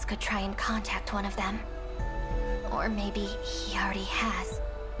 426 could try and contact one of them. Or maybe he already has.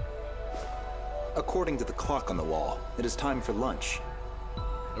 According to the clock on the wall, it is time for lunch.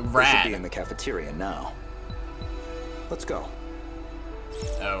 We should Rad. be in the cafeteria now. Let's go.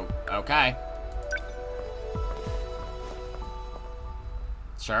 Oh, okay.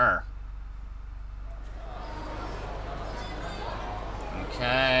 Sure.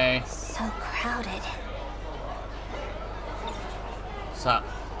 Okay. So crowded. So,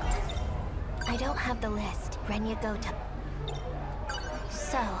 I don't have the list. Ryoko.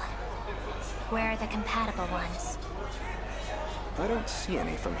 So, where are the compatible ones? I don't see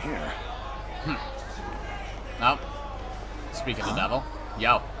any from here. Oh. Speak of the devil.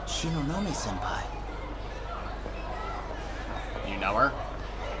 Yo. Shinonome-senpai. You know her?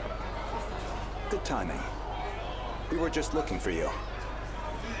 Good timing. We were just looking for you.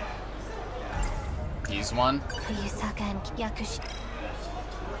 He's one. Fuyusaka and Yakushi.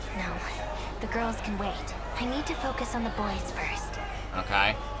 No, the girls can wait. I need to focus on the boys first.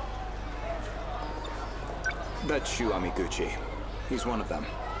 Okay. That's Shu Amiguchi. He's one of them.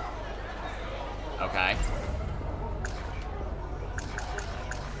 Okay.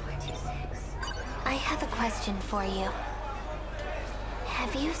 I have a question for you.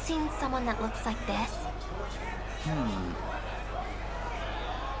 Have you seen someone that looks like this?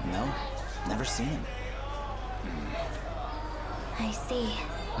 No, never seen him. I see.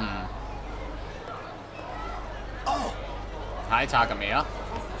 Oh! Hi, Takamiya.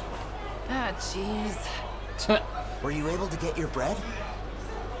 Ah, jeez. Were you able to get your bread?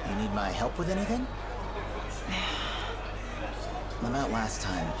 You need my help with anything? I'm out last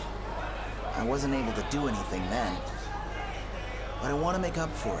time. I wasn't able to do anything then. But I want to make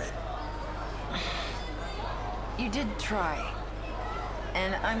up for it. You did try.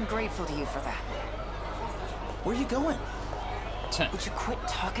 And I'm grateful to you for that. Where are you going? Would you quit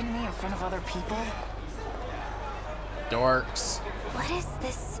talking to me in front of other people? Dorks. What is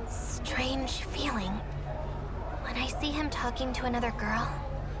this strange feeling? When I see him talking to another girl,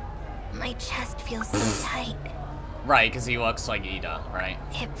 my chest feels so tight. Right, because he looks like Ida, right?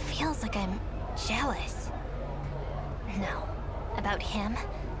 It feels like I'm jealous. No. About him?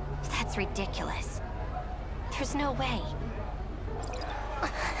 That's ridiculous. There's no way.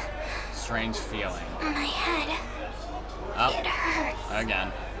 Strange feeling. My head. Oh. It hurts.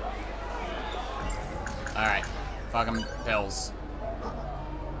 Again. Alright. Fucking pills.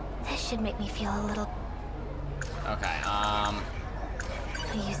 This should make me feel a little... Okay,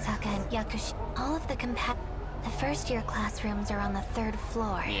 Fuyusaka and Yakushi... All of the The first-year classrooms are on the 3rd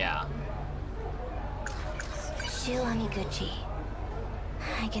floor. Yeah. Shu Amiguchi.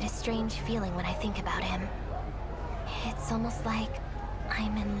 I get a strange feeling when I think about him. It's almost like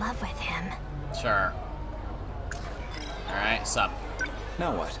I'm in love with him. Sure. Alright, sup?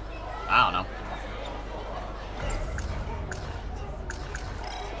 Now what? I don't know.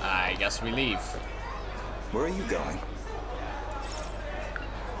 I guess we leave. Where are you going?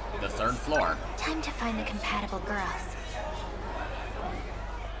 The 3rd floor. Time to find the compatible girls.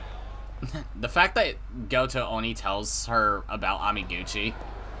 The fact that Goto only tells her about Amiguchi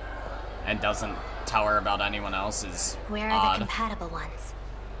and doesn't tell her about anyone else is Where are odd. the compatible ones?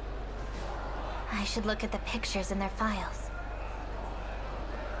 I should look at the pictures in their files.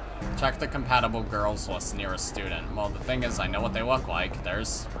 Check the compatible girls list near a student. Well, the thing is, I know what they look like.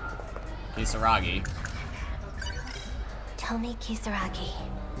 There's Kisaragi. Tomi Kisaragi.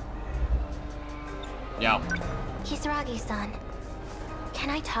 Yo. Kisaragi-san, can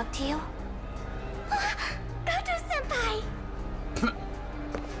I talk to you? Goto-senpai!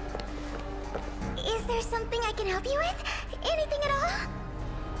 Is there something I can help you with? Anything at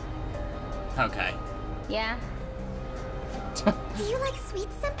all? Okay. Yeah. Do you like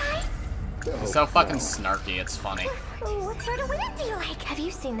sweets, senpai? He's so fucking snarky, it's funny. What sort of women do you like? Have you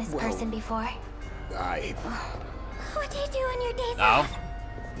seen this person before? What do you do on your days off?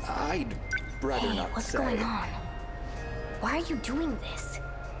 I'd rather Hey, not what's say. going on? Why are you doing this?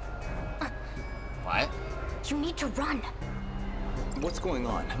 What? You need to run. What's going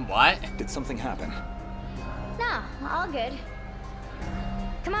on? What? Did something happen? No, all good.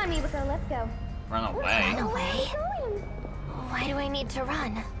 Come on, Mibuko, let's go. Run away. Run away? Why do I need to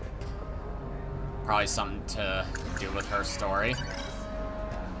run? Probably something to do with her story.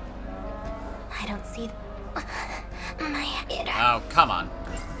 I don't see... My head. Oh, come on.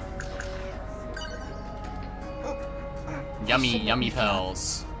 Yummy, yummy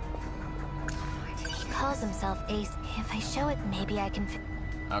pills. He calls himself Ace. If I show it, maybe I can...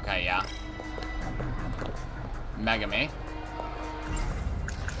 Okay, yeah. Megami.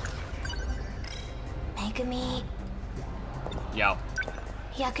 Megami... Yo.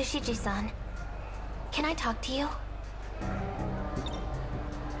 Yakushiji-san, can I talk to you?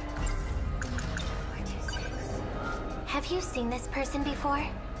 Have you seen this person before?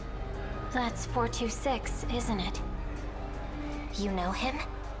 That's 426, isn't it? You know him?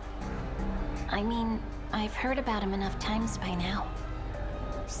 I mean, I've heard about him enough times by now.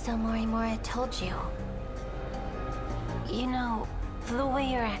 So Morimura told you. You know, the way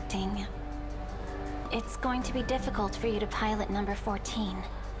you're acting, it's going to be difficult for you to pilot number 14.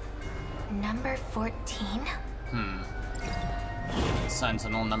 Number 14?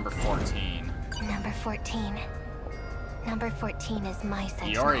 Sentinel number 14. Number 14. Number 14 is my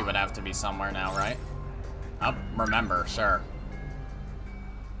Sentinel. Iori would have to be somewhere now, right? Oh, remember, sure.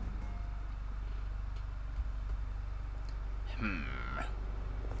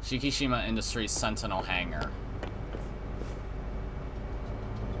 Shikishima Industries Sentinel Hangar.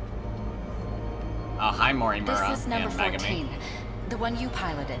 Oh, hi Morimura. This is number and 14, the one you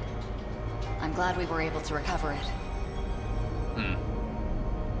piloted. I'm glad we were able to recover it.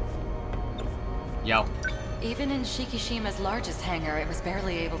 Yo. Even in Shikishima's largest hangar, it was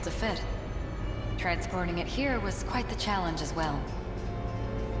barely able to fit. Transporting it here was quite the challenge as well.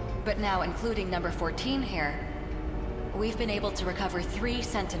 But now, including number 14 here, we've been able to recover 3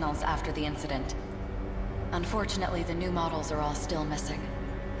 Sentinels after the incident. Unfortunately, the new models are all still missing.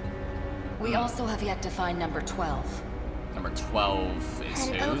 We also have yet to find number 12. Number 12 is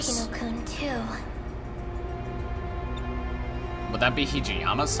and whose? Okino-kun too. Would that be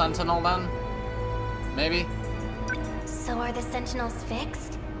Hijiyama's Sentinel then? Maybe? So are the Sentinels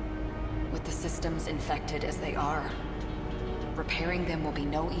fixed? With the systems infected as they are, repairing them will be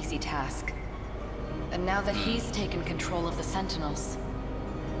no easy task. And now that he's taken control of the Sentinels...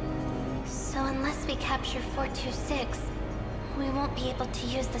 So unless we capture 426, we won't be able to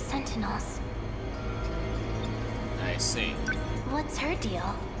use the Sentinels. I see. What's her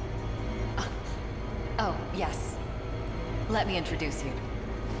deal? Oh, yes. Let me introduce you.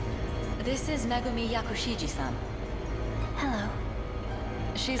 This is Megumi Yakushiji-san. Hello.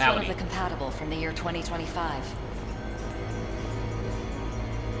 She's Howdy. one of the compatible from the year 2025.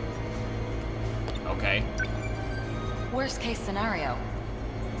 Okay. Worst case scenario,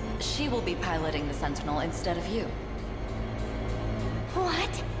 she will be piloting the Sentinel instead of you.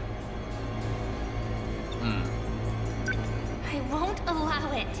 What? I won't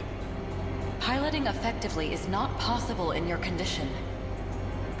allow it. Piloting effectively is not possible in your condition.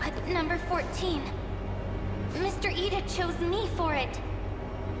 But number 14. Mr. Ida chose me for it.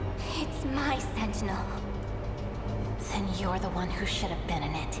 It's my Sentinel. Then you're the one who should have been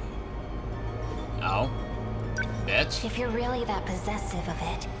in it. Oh? Bitch? If you're really that possessive of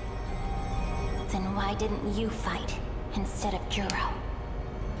it, then why didn't you fight instead of Juro?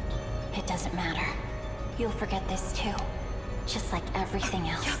 It doesn't matter. You'll forget this too. Just like everything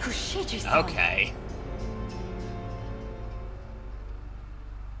else. Yakushiji-san. Okay.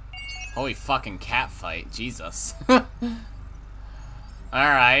 Holy fucking cat fight, Jesus.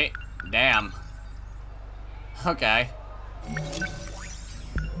 Alright, damn. Okay.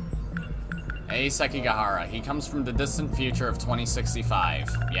 Hey, Sekigahara. He comes from the distant future of 2065.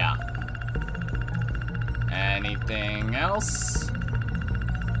 Yeah. Anything else?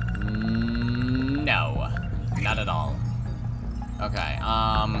 No. Not at all. Okay,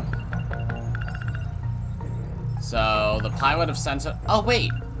 so, the pilot of Sentinel... Oh,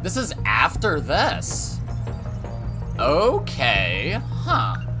 wait! This is after this! Okay,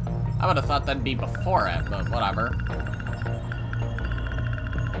 huh. I would have thought that'd be before it, but whatever.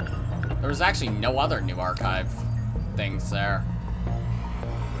 There was actually no other new archive things there.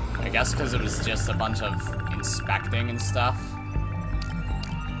 I guess because it was just a bunch of inspecting and stuff.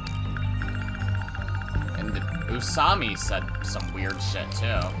 And Usami said some weird shit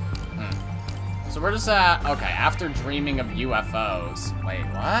too. So we're just at, okay, after dreaming of UFOs. Wait,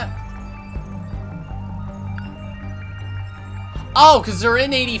 what? Oh, because they're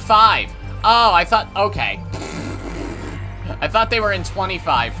in 85. Oh, I thought, okay. I thought they were in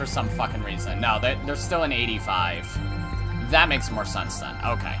 25 for some fucking reason. No, they're still in 85. That makes more sense then.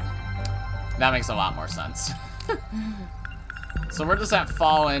 Okay. That makes a lot more sense. So where does that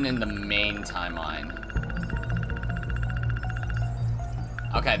fall in the main timeline?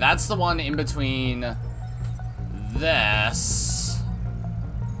 Okay, that's the one in between this,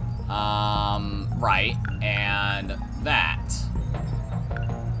 right, and that.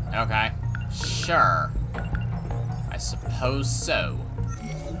 Okay, sure. I suppose so.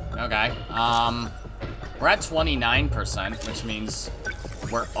 Okay, we're at 29%, which means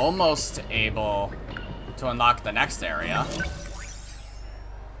we're almost able to unlock the next area.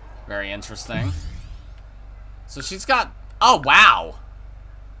 Very interesting. So she's got, oh wow!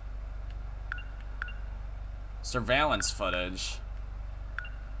 Surveillance footage.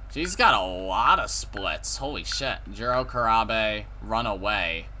 She's got a lot of splits. Holy shit. Juro Karabe, run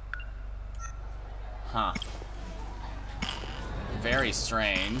away. Huh. Very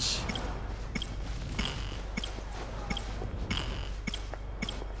strange.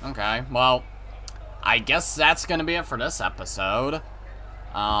 Okay, well, I guess that's gonna be it for this episode.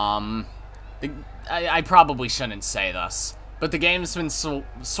 I probably shouldn't say this, but the game's been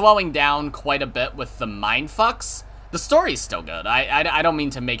slowing down quite a bit with the mindfucks. The story's still good. I don't mean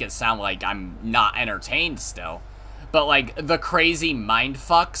to make it sound like I'm not entertained still, but like the crazy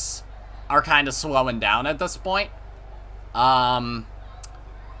mindfucks are kind of slowing down at this point. But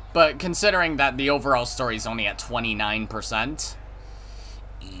considering that the overall story is only at 29%,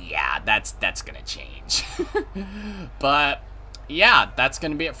 yeah, that's gonna change. But yeah, that's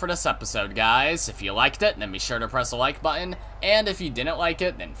gonna be it for this episode, guys. If you liked it, then be sure to press the like button, and if you didn't like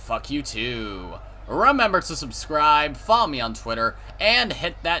it, then fuck you too. Remember to subscribe, follow me on Twitter, and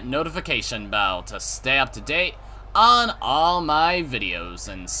hit that notification bell to stay up to date on all my videos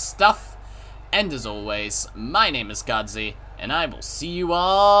and stuff. And as always, my name is Godzi, and I will see you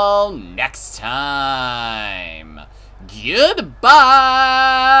all next time. Goodbye!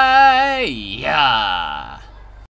 Yeah.